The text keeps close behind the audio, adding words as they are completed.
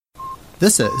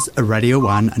This is a Radio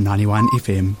 1 91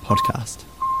 FM podcast.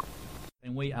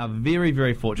 And we are very,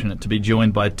 very fortunate to be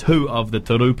joined by two of the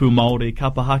Te Raupu Māori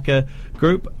Kapahaka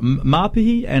group,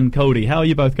 Māpihi and Cody. How are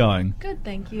you both going? Good,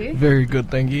 thank you. Very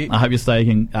good, thank you. I hope you're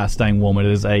staying warm. It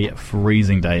is a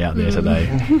freezing day out there today.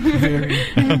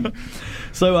 Very.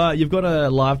 So you've got a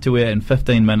live to air in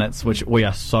 15 minutes, which we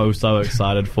are so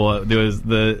excited for. There was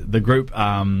the group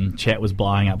chat was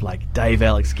blowing up like, Dave,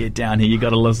 Alex, get down here. You got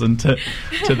to listen to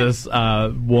this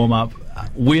warm up.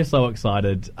 We're so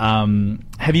excited.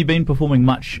 Have you been performing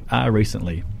much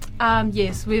recently?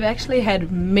 Yes, we've actually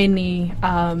had many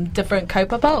different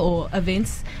kaupapa or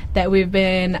events that we've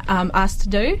been asked to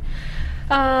do.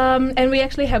 And we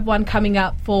actually have one coming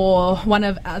up for one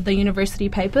of the university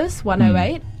papers,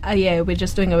 108. We're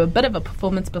just doing a bit of a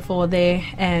performance before there,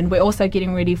 and we're also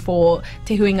getting ready for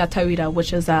Te Huinga Tauira,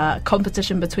 which is a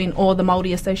competition between all the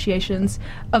Māori associations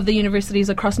of the universities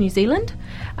across New Zealand.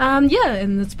 And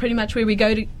that's pretty much where we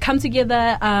go to come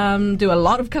together, do a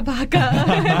lot of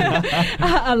kapahaka,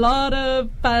 a lot of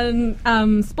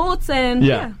fun sports,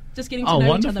 and just getting to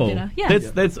know each other better. Yeah.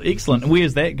 That's excellent.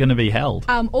 Where's that going to be held?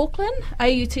 Auckland.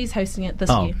 AUT's hosting it this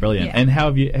year. Oh, brilliant. Yeah. And how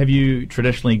have you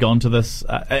traditionally gone to this?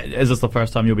 Is this the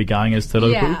first time you'll be going as Te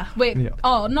Raupu?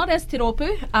 Yeah. Not as Te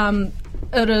Raupu.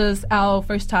 It is our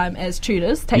first time as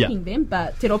tutors taking them,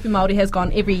 but Te Raupu Māori has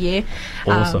gone every year.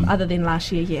 Awesome. Other than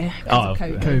last year, because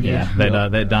of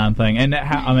COVID. That darn thing. And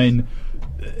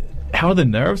how are the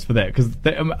nerves for that? Because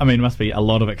it must be a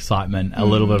lot of excitement, a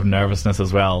little bit of nervousness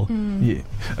as well. Yeah,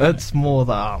 it's more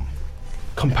the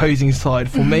composing side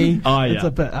for me. It's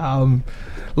a bit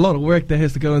a lot of work that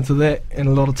has to go into that, and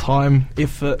a lot of time,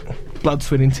 effort, blood,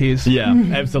 sweat and tears. Yeah,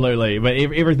 absolutely. But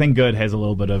everything good has a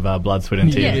little bit of blood, sweat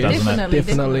and tears, doesn't it?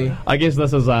 Definitely. I guess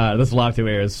this live to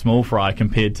air is small fry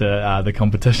compared to the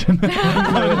competition.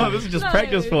 This is just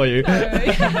practice for you.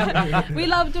 No. We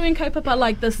love doing kaupapa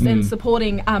like this and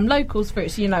supporting locals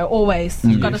first. Always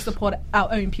you've got to support our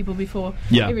own people before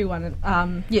everyone.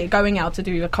 Going out to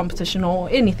do a competition or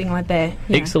anything like that.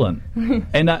 Excellent.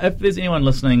 And if there's anyone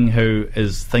listening who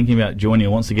is thinking about joining or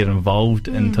wants to get involved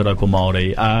in Te Raupu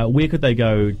Māori, where could they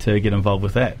go to get involved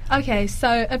with that? Okay,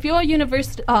 so if you're a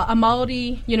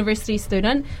Māori university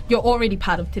student, you're already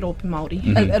part of Te Raupu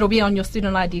Māori. It'll be on your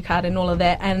student ID card and all of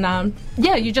that. And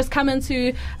you just come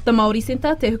into the Māori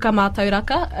Centre, Te Huka Mā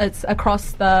Tauraka. It's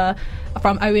across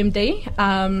from OMD,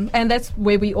 and that's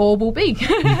where we all will be.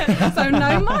 So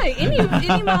no mai, any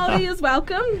Māori is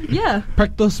welcome. Yeah.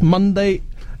 Practice Monday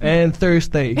and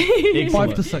Thursday,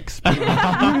 5 to 6.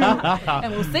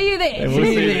 And we'll see you there.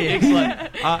 Excellent.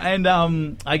 And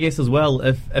I guess as well,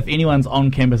 if anyone's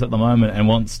on campus at the moment and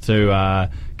wants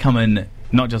to come in,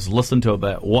 not just listen to it,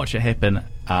 but watch it happen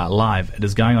live, it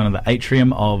is going on in the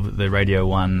atrium of the Radio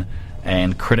 1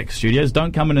 and Critic Studios.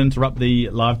 Don't come and interrupt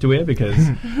the live to air because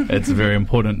it's a very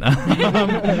important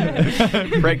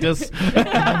practice.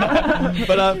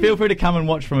 But feel free to come and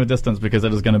watch from a distance because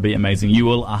it is going to be amazing. You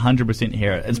will 100%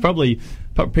 hear it. It's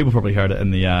people probably heard it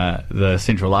in the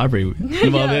Central Library.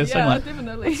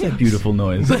 Definitely. What's that beautiful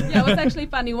noise? Yeah, it was actually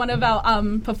funny. One of our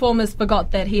performers forgot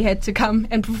that he had to come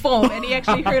and perform, and he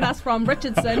actually heard us from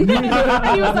Richardson. And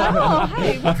he was like, "Oh,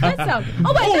 hey, what's that sound?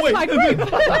 Oh, wait, that's my group."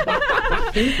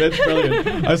 That's brilliant.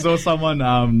 I saw someone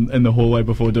in the hallway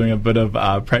before doing a bit of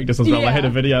practice as well. They had a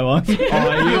video on. They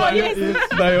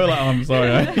were like, I'm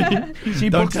sorry.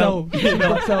 Don't tell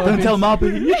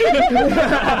Māpihi.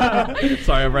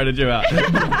 Sorry, I've rated you out.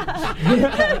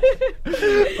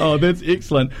 Oh, that's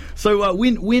excellent. So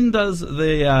when does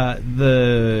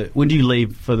when do you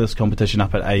leave for this competition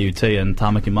up at AUT in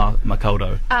Tamaki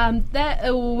Makaurau?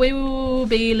 That we will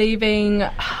be leaving,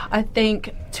 I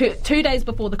think, 2 days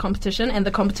before the competition, and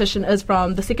the competition is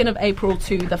from the 2nd of April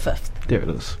to the 5th. There it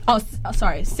is. Oh,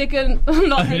 sorry, 2nd,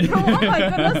 not April. Oh my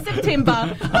goodness,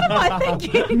 September. What am I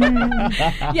thinking?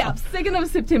 2nd of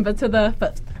September to the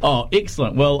 5th. Oh,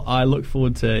 excellent. Well, I look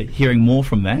forward to hearing more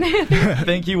from that.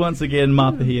 Thank you once again,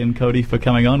 Māpihi and Cody, for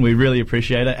coming on. We really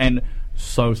appreciate it, and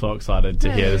so excited to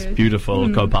hear this beautiful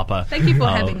kaupapa. Thank you for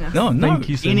having us. No, thank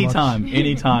you so anytime, much.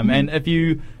 Anytime. And if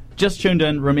you just tuned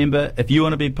in, remember, if you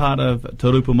want to be part of Te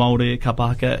Raupu Māori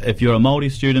Kapahaka, if you're a Māori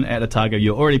student at Otago,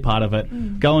 you're already part of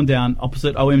it. Go on down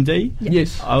opposite OMD.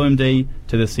 Yes. OMD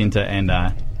to the centre and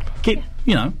get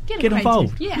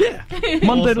involved. Yeah.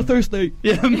 Monday to Thursday.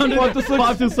 Yeah, Monday 5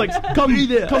 to 6. Come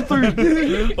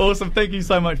through. Awesome. Thank you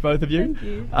so much, both of you. Thank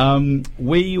you.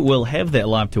 We will have that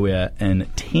live to air in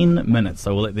 10 minutes,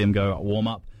 so we'll let them go warm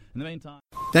up. In the meantime...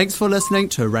 Thanks for listening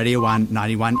to Radio 1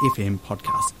 91 FM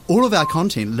podcast. All of our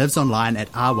content lives online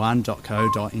at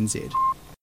r1.co.nz.